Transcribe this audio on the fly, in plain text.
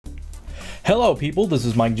Hello people, this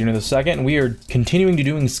is Mike Jr. II, and we are continuing to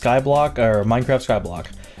doing Skyblock, or Minecraft Skyblock.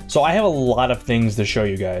 So I have a lot of things to show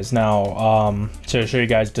you guys now, to show you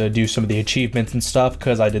guys to do some of the achievements and stuff,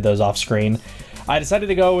 because I did those off screen. I decided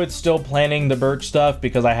to go with still planning the birch stuff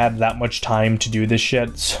because I had that much time to do this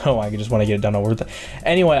shit, so I just want to get it done over with.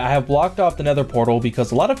 Anyway, I have blocked off the nether portal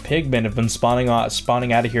because a lot of pigmen have been spawning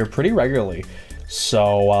out of here pretty regularly.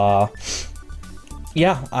 So,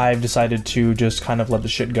 yeah, I've decided to just kind of let the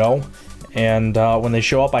shit go. And when they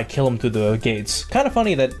show up, I kill them through the gates. Kind of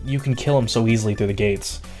funny that you can kill them so easily through the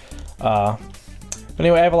gates. But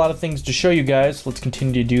anyway, I have a lot of things to show you guys. Let's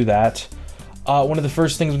continue to do that. One of the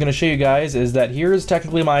first things I'm going to show you guys is that here is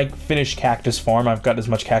technically my finished cactus farm. I've got as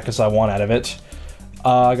much cactus as I want out of it.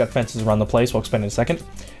 I got fences around the place. We'll explain in a second.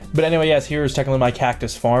 But anyway, yes, here is technically my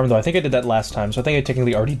cactus farm, though I think I did that last time, so I think I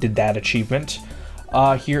technically already did that achievement.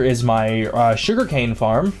 Here is my sugarcane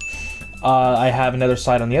farm. I have another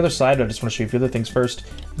side on the other side, but I just want to show you a few other things first.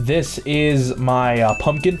 This is my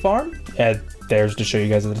pumpkin farm. There's to show you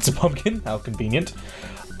guys that it's a pumpkin. How convenient.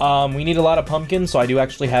 We need a lot of pumpkins, so I do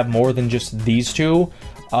actually have more than just these two.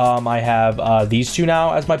 I have these two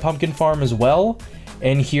now as my pumpkin farm as well.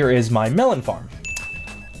 And here is my melon farm.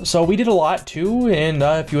 So we did a lot too, and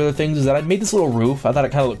a few other things is that I made this little roof. I thought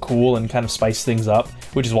it kind of looked cool and kind of spiced things up,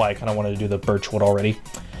 which is why I kind of wanted to do the birch wood already.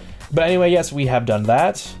 But anyway, yes, we have done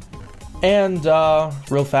that. And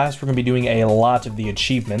real fast, we're going to be doing a lot of the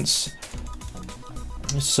achievements.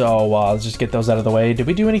 So let's just get those out of the way. Did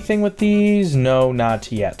we do anything with these? No,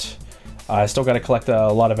 not yet. I still got to collect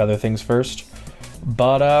a lot of other things first.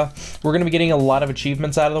 But we're going to be getting a lot of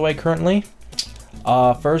achievements out of the way currently.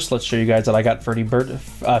 First, let's show you guys that I got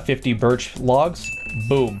 50 birch logs.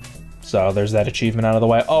 Boom. So there's that achievement out of the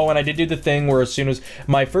way. Oh, and I did do the thing where as soon as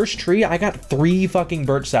my first tree, I got 3 fucking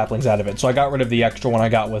birch saplings out of it. So I got rid of the extra one I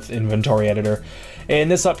got with inventory editor.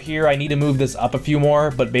 And this up here, I need to move this up a few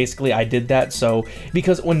more, but basically I did that so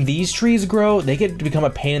because when these trees grow, they get to become a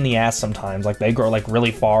pain in the ass sometimes. Like they grow like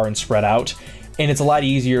really far and spread out, and it's a lot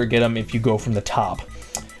easier to get them if you go from the top.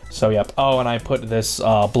 So yep. Oh, and I put this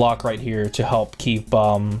block right here to help keep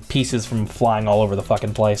pieces from flying all over the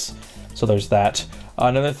fucking place. So there's that.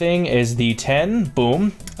 Another thing is the 10,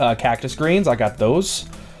 boom, cactus greens. I got those.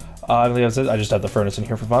 I just have the furnace in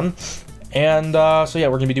here for fun. And so yeah,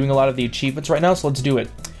 we're going to be doing a lot of the achievements right now, so let's do it.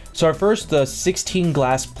 So first, the 16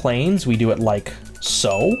 glass planes, we do it like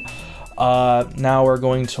so. Now we're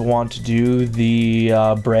going to want to do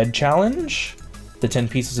the bread challenge. The 10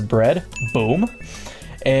 pieces of bread, boom.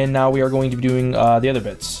 And now we are going to be doing the other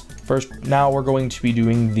bits. First, now we're going to be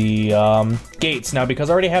doing the gates. Now, because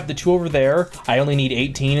I already have the 2 over there, I only need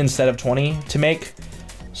 18 instead of 20 to make.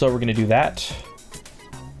 So we're going to do that.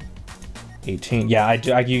 18. Yeah,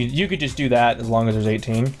 you could just do that as long as there's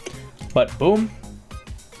 18. But boom.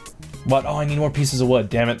 What? Oh, I need more pieces of wood.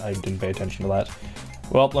 Damn it, I didn't pay attention to that.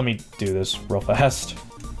 Well, let me do this real fast.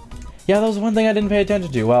 Yeah, that was one thing I didn't pay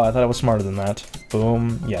attention to. Wow, I thought I was smarter than that.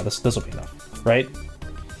 Boom. Yeah, this will be enough, right?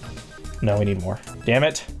 No, we need more. Damn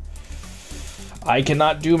it. I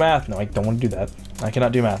cannot do math. No, I don't want to do that. I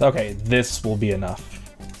cannot do math. Okay, this will be enough.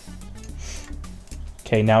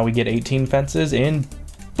 Okay, now we get 18 fences in.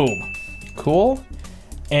 Boom. Cool.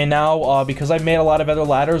 And now, because I've made a lot of other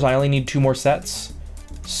ladders, I only need 2 more sets.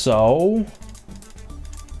 So...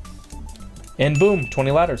 and boom, 20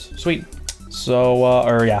 ladders. Sweet. So,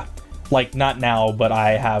 or yeah. Like, not now, but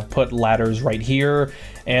I have put ladders right here,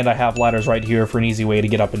 and I have ladders right here for an easy way to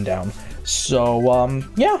get up and down. So,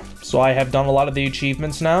 yeah. So I have done a lot of the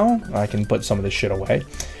achievements now. I can put some of this shit away.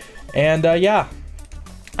 And, yeah.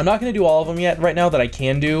 I'm not going to do all of them yet right now that I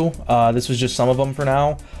can do. This was just some of them for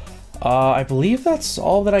now. I believe that's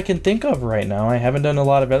all that I can think of right now. I haven't done a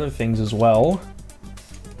lot of other things as well.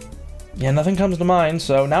 Yeah, nothing comes to mind.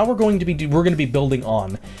 So now we're going to be building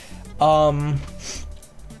on.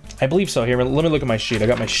 I believe so. Here, let me look at my sheet. I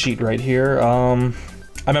got my sheet right here.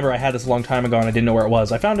 I remember I had this a long time ago and I didn't know where it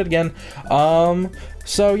was. I found it again.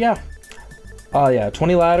 So yeah. Yeah,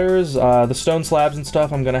 20 ladders, the stone slabs and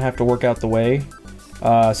stuff, I'm gonna have to work out the way.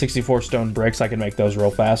 64 stone bricks, I can make those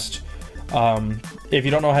real fast. If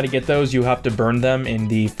you don't know how to get those, you have to burn them in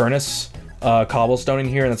the furnace, cobblestone in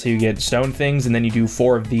here, and that's how you get stone things, and then you do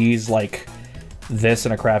 4 of these, like this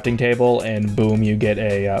in a crafting table, and boom, you get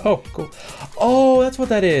a, oh, cool. Oh, that's what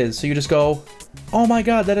that is. So you just go, oh my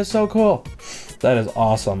god, that is so cool. That is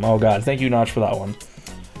awesome. Oh god, thank you, Notch, for that one.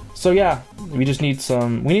 So yeah, we just need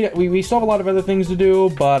some, we still have a lot of other things to do,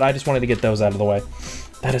 but I just wanted to get those out of the way.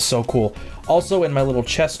 That is so cool. Also, in my little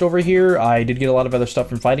chest over here, I did get a lot of other stuff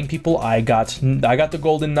from fighting people. I got the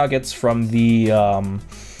golden nuggets from the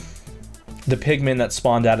pigmen that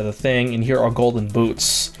spawned out of the thing, and here are golden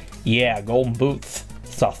boots. Yeah, golden boots.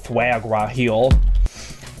 It's a swag right here.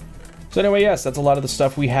 So anyway, yes, that's a lot of the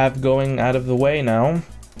stuff we have going out of the way now.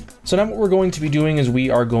 So now what we're going to be doing is we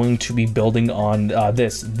are going to be building on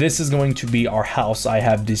this. This is going to be our house, I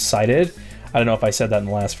have decided. I don't know if I said that in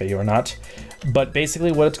the last video or not. But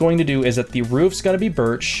basically what it's going to do is that the roof's going to be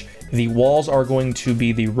birch. The walls are going to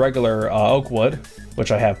be the regular oak wood,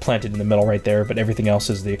 which I have planted in the middle right there, but everything else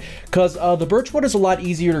is the... Because the birch wood is a lot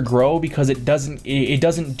easier to grow because it doesn't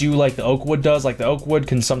do like the oak wood does. Like the oak wood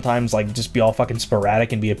can sometimes like just be all fucking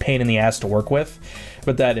sporadic and be a pain in the ass to work with,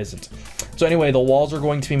 but that isn't. So anyway, the walls are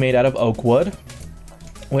going to be made out of oak wood,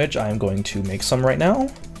 which I'm going to make some right now.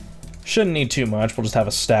 Shouldn't need too much, we'll just have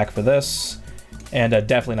a stack for this. And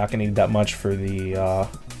definitely not gonna need that much for the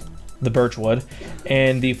birch wood.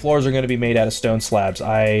 And the floors are gonna be made out of stone slabs.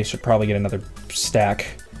 I should probably get another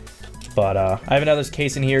stack. But I have another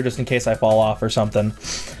case in here just in case I fall off or something.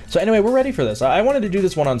 So anyway, we're ready for this. I wanted to do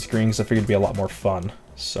this one on screen because I figured it'd be a lot more fun.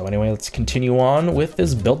 So anyway, let's continue on with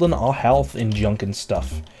this building our health and junk and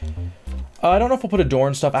stuff. I don't know if we'll put a door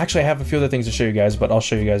and stuff. Actually, I have a few other things to show you guys, but I'll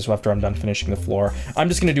show you guys after I'm done finishing the floor. I'm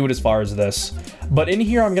just going to do it as far as this. But in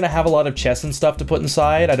here, I'm going to have a lot of chests and stuff to put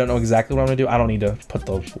inside. I don't know exactly what I'm going to do. I don't need to put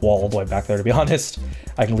the wall all the way back there, to be honest.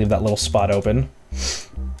 I can leave that little spot open.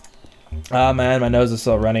 Ah, man, my nose is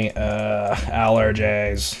still running.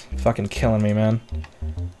 Allergies. Fucking killing me, man.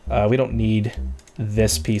 We don't need...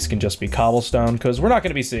 This piece can just be cobblestone, because we're not going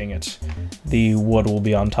to be seeing it. The wood will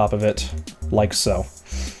be on top of it, like so.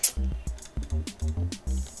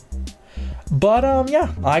 But,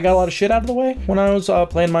 yeah, I got a lot of shit out of the way when I was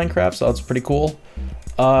playing Minecraft, so that's pretty cool.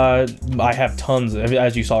 I have tons,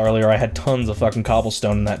 as you saw earlier, I had tons of fucking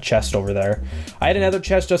cobblestone in that chest over there. I had another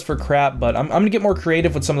chest just for crap, but I'm gonna get more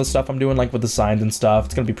creative with some of the stuff I'm doing, like with the signs and stuff.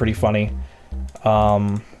 It's gonna be pretty funny.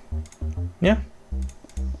 Yeah.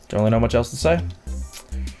 Don't really know much else to say.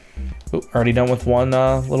 Ooh, already done with one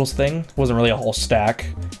little thing. Wasn't really a whole stack.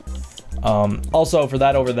 Also, for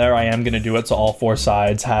that over there, I am going to do it so all four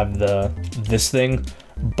sides have this thing.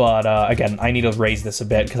 But, again, I need to raise this a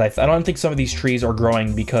bit, because I don't think some of these trees are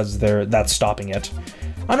growing because that's stopping it.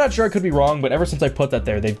 I'm not sure, I could be wrong, but ever since I put that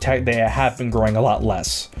there, they have been growing a lot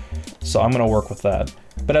less. So I'm going to work with that.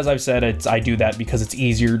 But as I've said, I do that because it's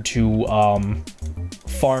easier to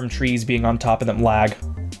farm trees being on top of them lag.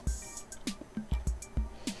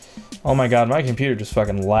 Oh my god, my computer just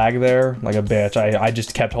fucking lagged there like a bitch. I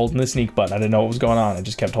just kept holding the sneak button. I didn't know what was going on. I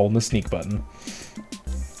just kept holding the sneak button.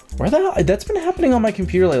 Where the hell? That's been happening on my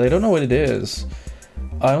computer lately. I don't know what it is.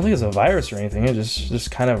 I don't think it's a virus or anything. It just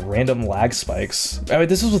kind of random lag spikes. I mean,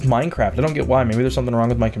 this is with Minecraft. I don't get why. Maybe there's something wrong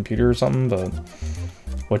with my computer or something, but...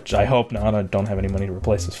 Which I hope not. I don't have any money to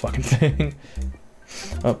replace this fucking thing.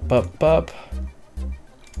 Up, up,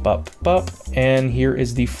 up. And here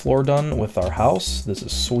is the floor done with our house. This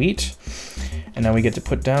is sweet. And now we get to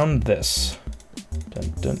put down this. Dun,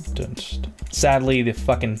 dun, dun, dun. Sadly, the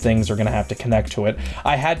fucking things are gonna have to connect to it.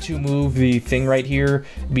 I had to move the thing right here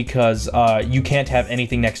because you can't have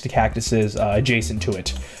anything next to cactuses adjacent to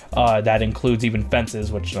it. That includes even fences,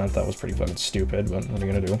 which I thought was pretty fucking stupid, but what are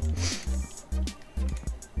you gonna do?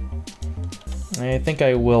 I think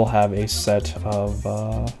I will have a set of...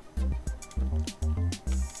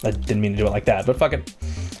 I didn't mean to do it like that, but fuck it.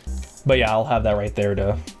 But yeah, I'll have that right there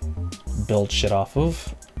to build shit off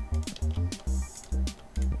of.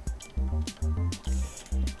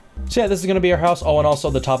 So yeah, this is going to be our house. Oh, and also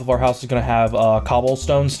the top of our house is going to have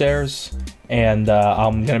cobblestone stairs. And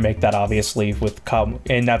I'm going to make that obviously with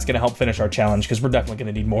and that's going to help finish our challenge because we're definitely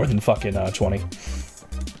going to need more than fucking 20.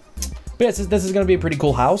 But yeah, this is going to be a pretty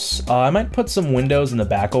cool house. I might put some windows in the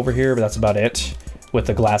back over here, but that's about it with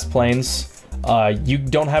the glass planes. You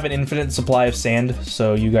don't have an infinite supply of sand,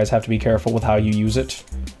 so you guys have to be careful with how you use it.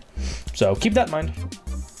 So keep that in mind.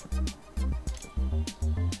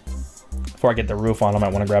 Before I get the roof on, I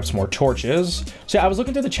might want to grab some more torches. So yeah, I was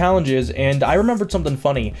looking through the challenges, and I remembered something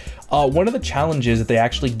funny. One of the challenges that they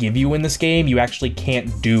actually give you in this game, you actually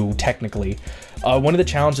can't do, technically. One of the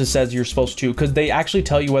challenges says you're supposed to, because they actually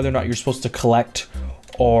tell you whether or not you're supposed to collect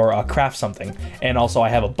or craft something. And also I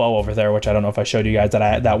have a bow over there, which I don't know if I showed you guys,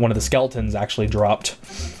 that one of the skeletons actually dropped.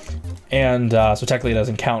 And so technically it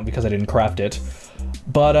doesn't count because I didn't craft it.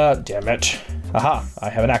 But damn it. Aha, I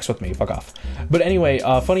have an axe with me, fuck off. But anyway,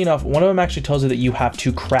 funny enough, one of them actually tells you that you have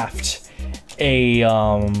to craft a,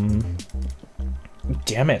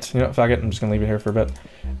 damn it. You know, fuck it, I'm just gonna leave it here for a bit.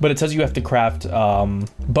 But it says you have to craft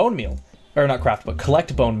bone meal. Or not craft, but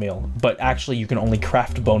collect bone meal. But actually, you can only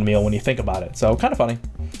craft bone meal when you think about it. So, kind of funny.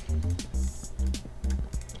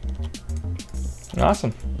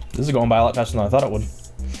 Awesome. This is going by a lot faster than I thought it would.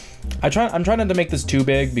 I'm trying not to make this too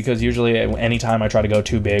big, because usually anytime I try to go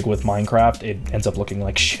too big with Minecraft, it ends up looking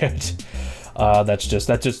like shit. That's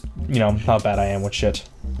just, you know, how bad I am with shit.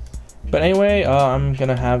 But anyway, I'm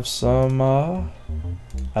gonna have some,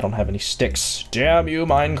 I don't have any sticks. Damn you,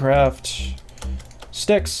 Minecraft.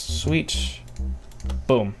 Sticks, sweet.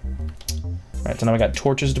 Boom. Alright, so now we got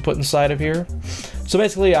torches to put inside of here. So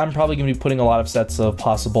basically, I'm probably gonna be putting a lot of sets of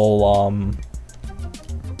possible,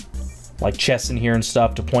 like chests in here and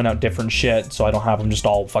stuff to point out different shit, so I don't have them just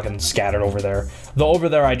all fucking scattered over there. Though over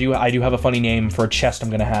there, I do have a funny name for a chest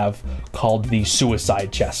I'm gonna have called the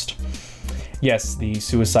Suicide Chest. Yes, the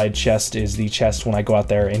Suicide Chest is the chest when I go out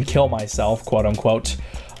there and kill myself, quote unquote,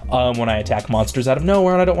 when I attack monsters out of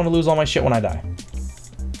nowhere and I don't want to lose all my shit when I die.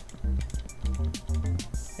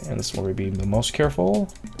 And this is where we be the most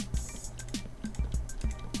careful.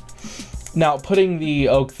 Now, putting the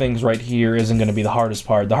oak things right here isn't going to be the hardest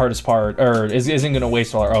part. The hardest part, or isn't going to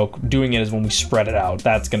waste all our oak. Doing it is when we spread it out.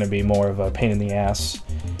 That's going to be more of a pain in the ass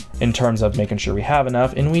in terms of making sure we have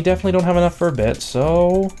enough. And we definitely don't have enough for a bit,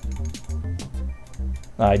 so...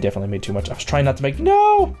 I definitely made too much. I was trying not to make...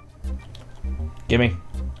 No! Gimme.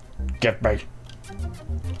 Get me.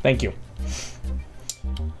 Thank you.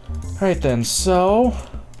 Alright then, so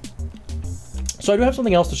I do have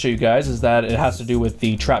something else to show you guys, is that it has to do with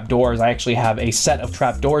the trapdoors. I actually have a set of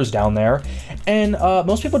trapdoors down there, and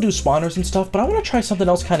most people do spawners and stuff, but I want to try something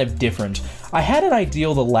else kind of different. I had an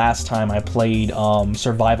ideal the last time I played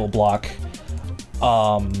Survival Block.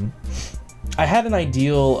 I had an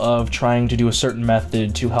ideal of trying to do a certain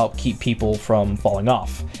method to help keep people from falling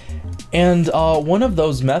off. And one of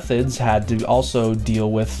those methods had to also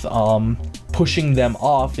deal with pushing them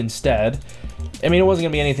off instead. I mean, it wasn't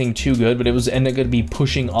going to be anything too good, but it was going to be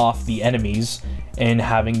pushing off the enemies and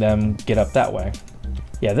having them get up that way.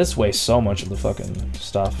 Yeah, this wastes so much of the fucking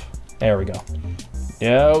stuff. There we go.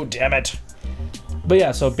 No, damn it. But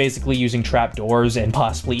yeah, so basically using trapdoors and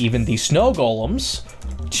possibly even the snow golems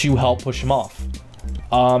to help push them off.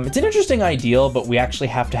 It's an interesting ideal, but we actually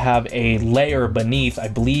have to have a layer beneath. I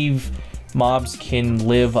believe mobs can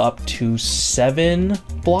live up to 7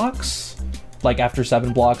 blocks. Like, after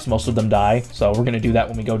 7 blocks, most of them die. So we're going to do that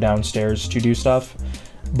when we go downstairs to do stuff.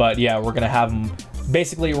 But yeah, we're going to have them...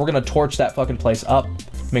 Basically, we're going to torch that fucking place up,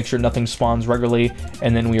 make sure nothing spawns regularly,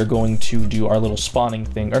 and then we are going to do our little spawning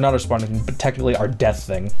thing. Or not our spawning thing, but technically our death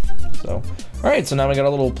thing. So, alright, so now we got a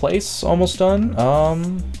little place almost done.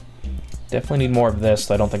 Definitely need more of this,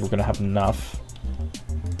 so I don't think we're going to have enough.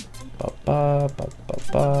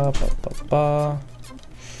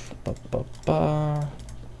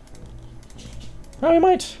 Oh, we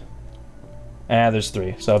might. There's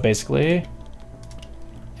 3. So basically,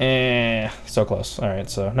 so close. All right,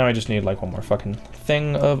 so now I just need like one more fucking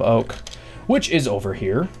thing of oak, which is over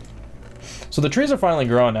here. So the trees are finally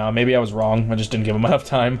growing now. Maybe I was wrong. I just didn't give them enough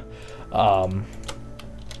time.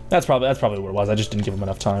 That's probably what it was. I just didn't give them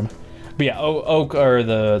enough time. But yeah, oak or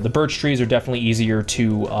the birch trees are definitely easier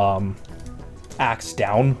to axe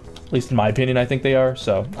down. At least in my opinion, I think they are.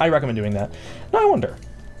 So I recommend doing that. Now I wonder,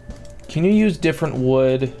 can you use different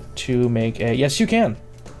wood to make a... Yes, you can.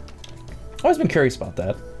 I've always been curious about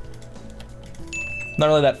that. Not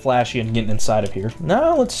really that flashy and getting inside of here.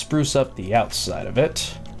 Now let's spruce up the outside of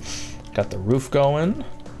it. Got the roof going.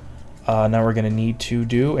 Now we're gonna need to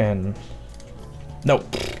do and... Nope,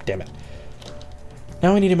 damn it.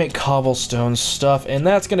 Now we need to make cobblestone stuff, and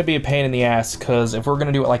that's gonna be a pain in the ass, because if we're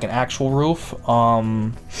gonna do it like an actual roof, I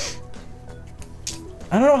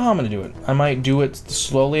don't know how I'm gonna do it. I might do it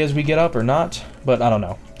slowly as we get up or not, but I don't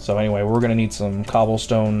know. So anyway, we're gonna need some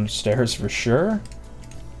cobblestone stairs for sure.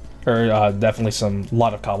 Or definitely some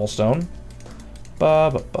lot of cobblestone. Ba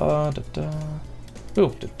ba ba da da.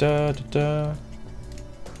 Ooh, da da da da.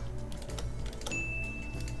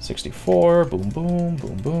 64. Boom boom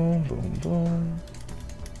boom boom boom boom.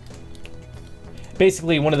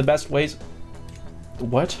 Basically, one of the best ways.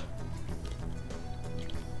 What?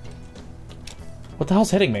 What the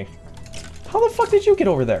hell's hitting me? How the fuck did you get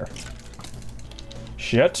over there?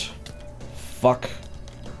 Shit. Fuck.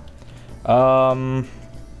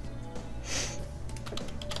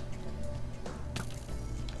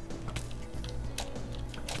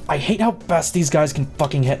 I hate how fast these guys can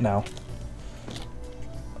fucking hit now.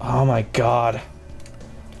 Oh my god.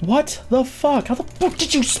 What the fuck? How the fuck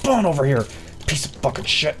did you spawn over here? Piece of fucking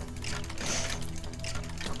shit.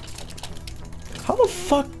 How the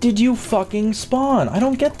fuck did you fucking spawn? I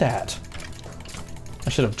don't get that. I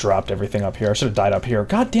should have dropped everything up here. I should have died up here.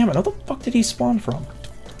 God damn it, how the fuck did he spawn from?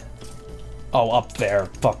 Oh, up there.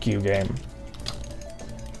 Fuck you, game.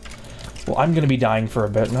 Well, I'm gonna be dying for a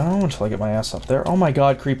bit now until I get my ass up there. Oh my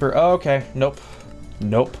god, creeper. Oh, okay. Nope.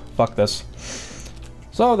 Nope. fuck this.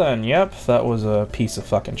 So then, yep, that was a piece of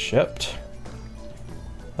fucking shit.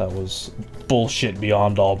 That was bullshit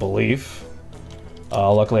beyond all belief.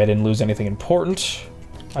 Luckily I didn't lose anything important.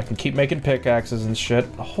 I can keep making pickaxes and shit.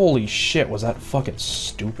 Holy shit, was that fucking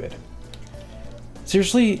stupid.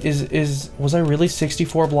 Seriously, was I really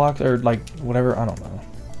 64 blocks, or like, whatever, I don't know.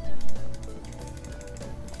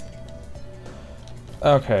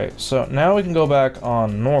 Okay, so now we can go back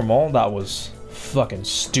on normal. That was fucking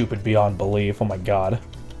stupid beyond belief, oh my god.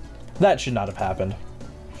 That should not have happened.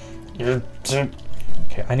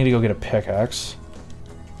 Okay, I need to go get a pickaxe.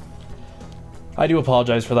 I do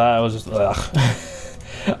apologize for that, I was just, ugh.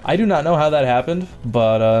 I do not know how that happened,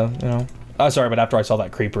 but, you know. Sorry, but after I saw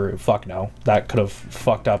that creeper, fuck no. That could have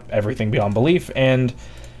fucked up everything beyond belief, and,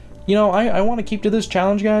 you know, I want to keep to this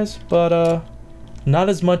challenge, guys, but, not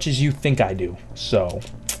as much as you think I do, so.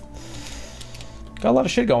 Got a lot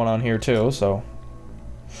of shit going on here, too, so.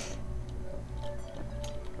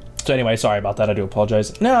 So anyway, sorry about that, I do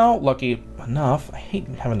apologize. Now, lucky enough, I hate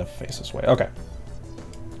having to face this way, okay.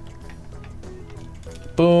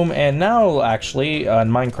 Boom, and now, actually,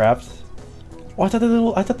 in Minecraft, oh, I thought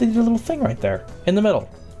they did a little thing right there, in the middle.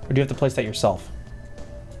 Or do you have to place that yourself?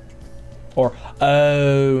 Or,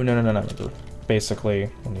 oh, no. Basically,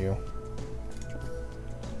 when you...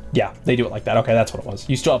 Yeah, they do it like that. Okay, that's what it was.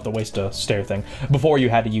 You still have to waste a stair thing. Before you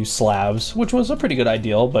had to use slabs, which was a pretty good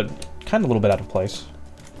ideal, but kind of a little bit out of place.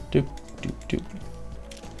 Doop, doop, doop.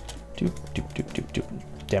 Doop, doop, doop, doop, doop.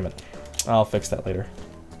 Damn it. I'll fix that later.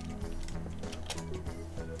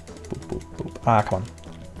 Boop, boop, boop. Ah, come on.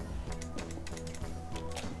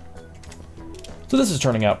 So this is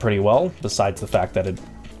turning out pretty well, besides the fact that it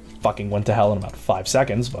fucking went to hell in about 5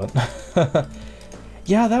 seconds, but...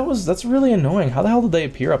 Yeah, that's really annoying. How the hell did they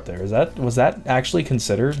appear up there? Was that actually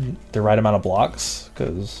considered the right amount of blocks?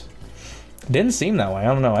 Because it didn't seem that way. I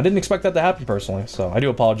don't know. I didn't expect that to happen personally, so I do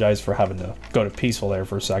apologize for having to go to peaceful there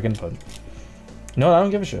for a second, but... You know what? I don't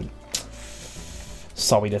give a shit.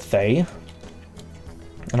 Sorry to say.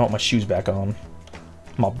 I don't want my shoes back on.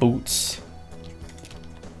 My boots.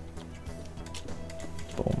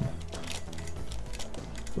 Boom.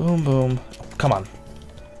 Boom, boom. Oh, come on.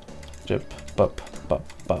 Jip, bup, bup,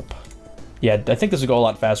 bup. Yeah, I think this would go a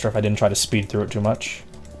lot faster if I didn't try to speed through it too much.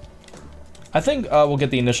 I think we'll get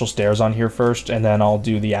the initial stairs on here first, and then I'll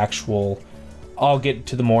do the actual... I'll get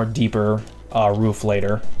to the more deeper roof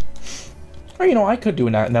later. Or, you know, I could do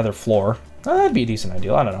another floor. That'd be a decent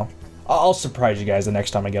idea, I don't know. I'll surprise you guys the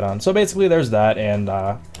next time I get on. So basically there's that, and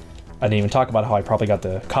I didn't even talk about how I probably got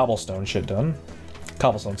the cobblestone shit done.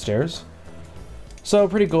 Cobblestone stairs. So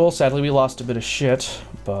pretty cool. Sadly we lost a bit of shit,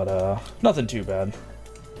 but nothing too bad.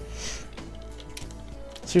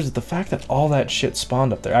 Seriously, the fact that all that shit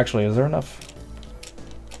spawned up there. Actually, is there enough?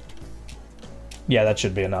 Yeah, that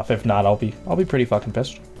should be enough. If not, I'll be pretty fucking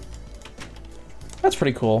pissed. That's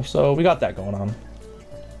pretty cool. So we got that going on.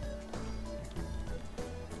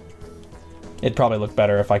 It'd probably look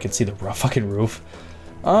better if I could see the fucking roof.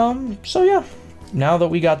 So yeah. Now that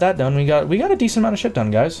we got that done, we got a decent amount of shit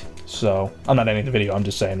done, guys. So, I'm not ending the video, I'm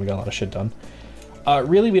just saying we got a lot of shit done.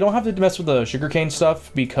 Really, we don't have to mess with the sugarcane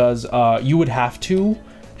stuff because you would have to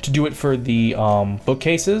do it for the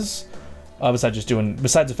bookcases. Besides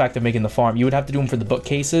the fact of making the farm, you would have to do them for the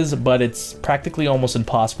bookcases, but it's practically almost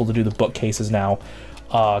impossible to do the bookcases now,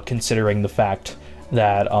 considering the fact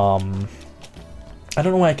that, I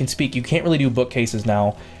don't know why I can speak, you can't really do bookcases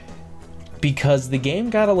now, because the game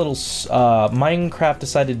got a little, Minecraft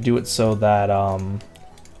decided to do it so that,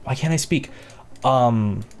 why can't I speak?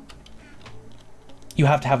 You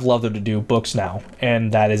have to have leather to do books now,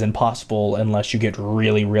 and that is impossible unless you get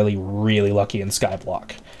really, really, really lucky in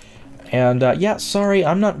Skyblock. And, yeah, sorry,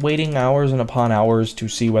 I'm not waiting hours and upon hours to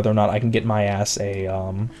see whether or not I can get my ass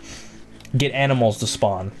get animals to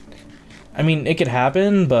spawn. I mean, it could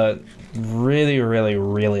happen, but really, really,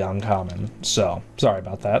 really uncommon. So, sorry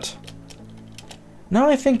about that. Now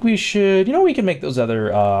I think we should, you know, we can make those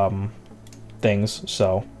other, things,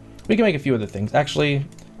 so we can make a few other things. Actually,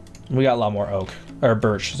 we got a lot more oak, or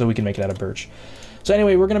birch, so we can make it out of birch. So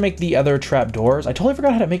anyway, we're gonna make the other trapdoors. I totally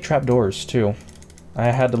forgot how to make trapdoors, too. I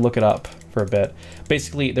had to look it up for a bit.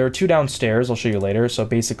 Basically, there are 2 downstairs, I'll show you later, so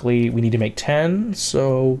basically we need to make 10,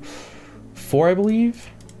 so 4, I believe?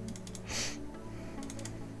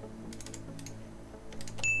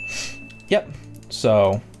 Yep,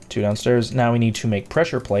 so 2 downstairs. Now we need to make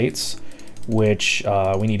pressure plates, which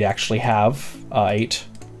we need to actually have 8.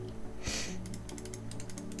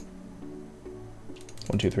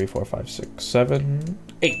 1, 2, 3, 4, 5, 6, 7,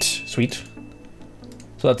 8. Sweet.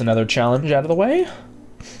 So that's another challenge out of the way.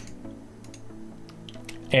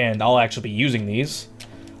 And I'll actually be using these.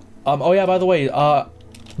 Oh yeah, by the way,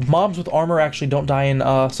 mobs with armor actually don't die in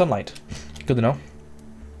sunlight. Good to know.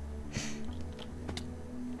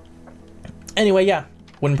 Anyway, yeah,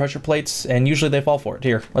 wooden pressure plates, and usually they fall for it.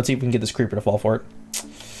 Here, let's see if we can get this creeper to fall for it.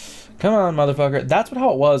 Come on, motherfucker. That's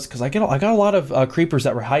how it was, because I got a lot of creepers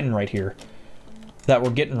that were hiding right here. That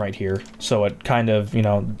we're getting right here. So it kind of, you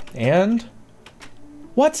know, and...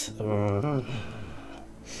 What?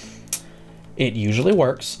 It usually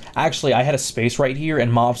works. Actually, I had a space right here,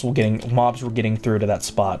 and mobs were getting through to that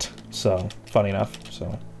spot. So, funny enough,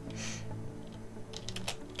 so...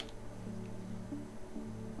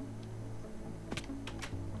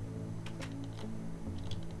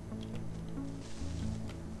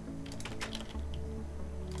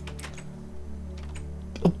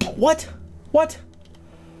 What? What?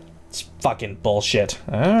 It's fucking bullshit.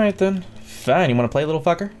 Alright then. Fine, you wanna play, little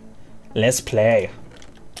fucker? Let's play.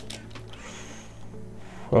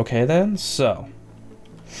 Okay then, so.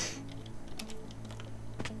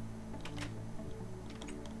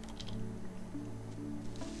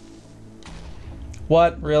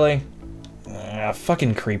 What? Really?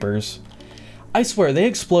 Fucking creepers. I swear, they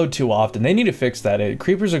explode too often. They need to fix that.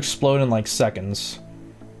 Creepers explode in like seconds.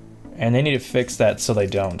 And they need to fix that so they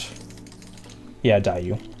don't. Yeah, die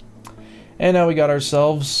you. And now we got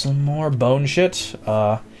ourselves some more bone shit.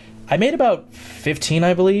 I made about 15,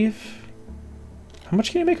 I believe. How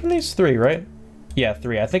much can you make from these? 3, right? Yeah,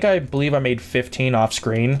 3. I believe I made 15 off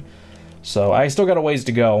screen. So I still got a ways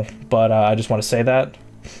to go, but I just want to say that.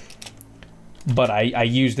 But I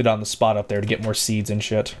used it on the spot up there to get more seeds and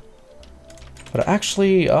shit. But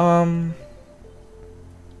actually,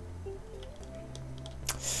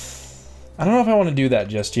 I don't know if I want to do that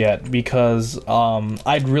just yet, because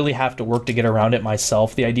I'd really have to work to get around it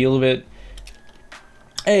myself. The ideal of it...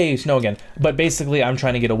 Hey, snow again. But basically, I'm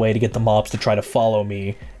trying to get a way to get the mobs to try to follow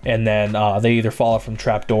me, and then they either follow from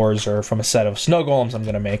trapdoors or from a set of snow golems I'm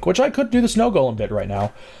going to make, which I could do the snow golem bit right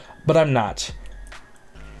now, but I'm not.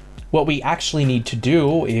 What we actually need to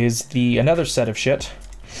do is another set of shit,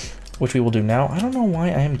 which we will do now. I don't know why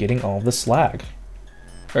I am getting all this lag.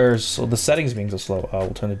 So the settings being so slow.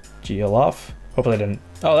 We'll turn the GL off. Hopefully I didn't...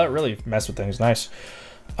 Oh, that really messed with things. Nice.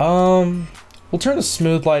 We'll turn the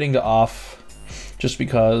smooth lighting to off, just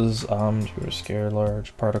because scare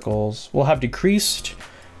large particles. We'll have decreased.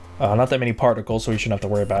 Not that many particles, so we shouldn't have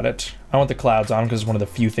to worry about it. I want the clouds on because it's one of the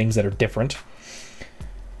few things that are different.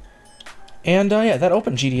 And yeah, that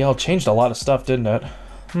OpenGDL changed a lot of stuff, didn't it?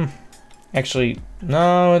 Actually,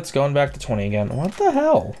 no, it's going back to 20 again. What the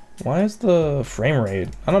hell? Why is the frame rate?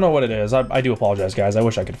 I don't know what it is. I do apologize, guys. I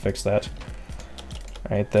wish I could fix that.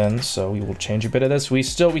 Alright then, so we will change a bit of this. We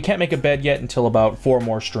can't make a bed yet until about 4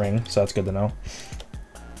 more string, so that's good to know.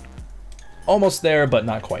 Almost there, but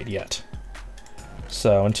not quite yet.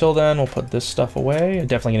 So until then, we'll put this stuff away.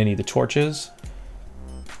 Definitely gonna need the torches.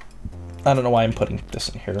 I don't know why I'm putting this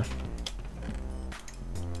in here.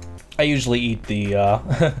 I usually eat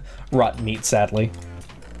the rotten meat, sadly.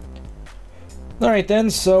 Alright then,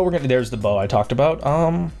 so there's the bow I talked about.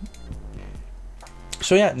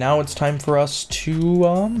 So yeah, now it's time for us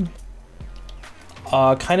to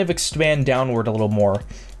kind of expand downward a little more.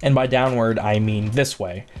 And by downward, I mean this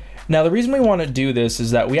way. Now the reason we want to do this is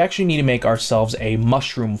that we actually need to make ourselves a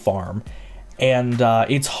mushroom farm. And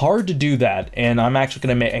it's hard to do that, and I'm actually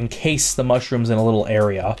going to encase the mushrooms in a little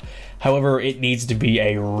area. However, it needs to be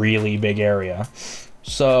a really big area.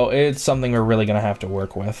 So it's something we're really going to have to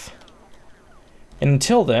work with. And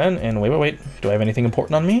until then, and wait, do I have anything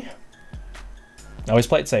important on me? Always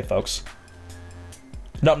play it safe, folks.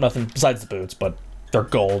 Nope, nothing besides the boots, but they're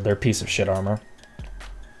gold, they're piece of shit armor.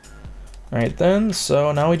 Alright then,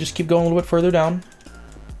 so now we just keep going a little bit further down.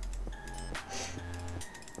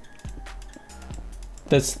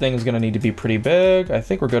 This thing's gonna need to be pretty big. I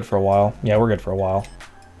think we're good for a while. Yeah, we're good for a while.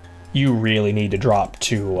 You really need to drop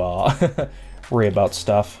to worry about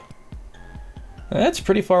stuff. That's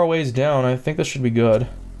pretty far ways down. I think this should be good.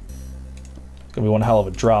 It's gonna be one hell of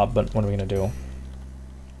a drop, but what are we gonna do?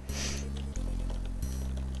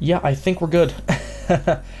 Yeah, I think we're good.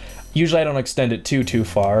 Usually I don't extend it too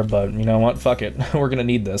far, but you know what? Fuck it. We're gonna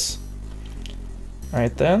need this.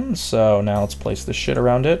 Alright then, so now let's place this shit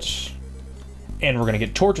around it. And we're gonna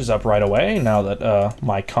get torches up right away, now that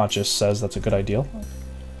my conscience says that's a good idea.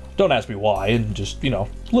 Don't ask me why, just, you know,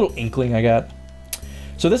 a little inkling I got.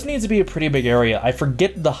 So this needs to be a pretty big area. I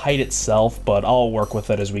forget the height itself, but I'll work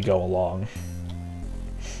with it as we go along.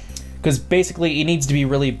 Because basically it needs to be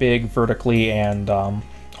really big vertically and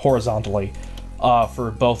horizontally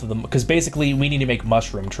for both of them. Because basically we need to make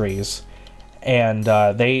mushroom trees. And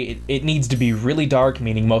it needs to be really dark,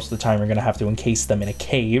 meaning most of the time you're going to have to encase them in a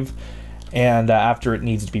cave. And after it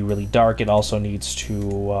needs to be really dark, it also needs to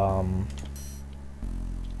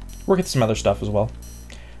work at some other stuff as well.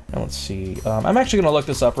 And let's see. I'm actually going to look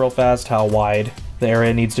this up real fast, how wide the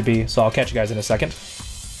area needs to be. So I'll catch you guys in a second.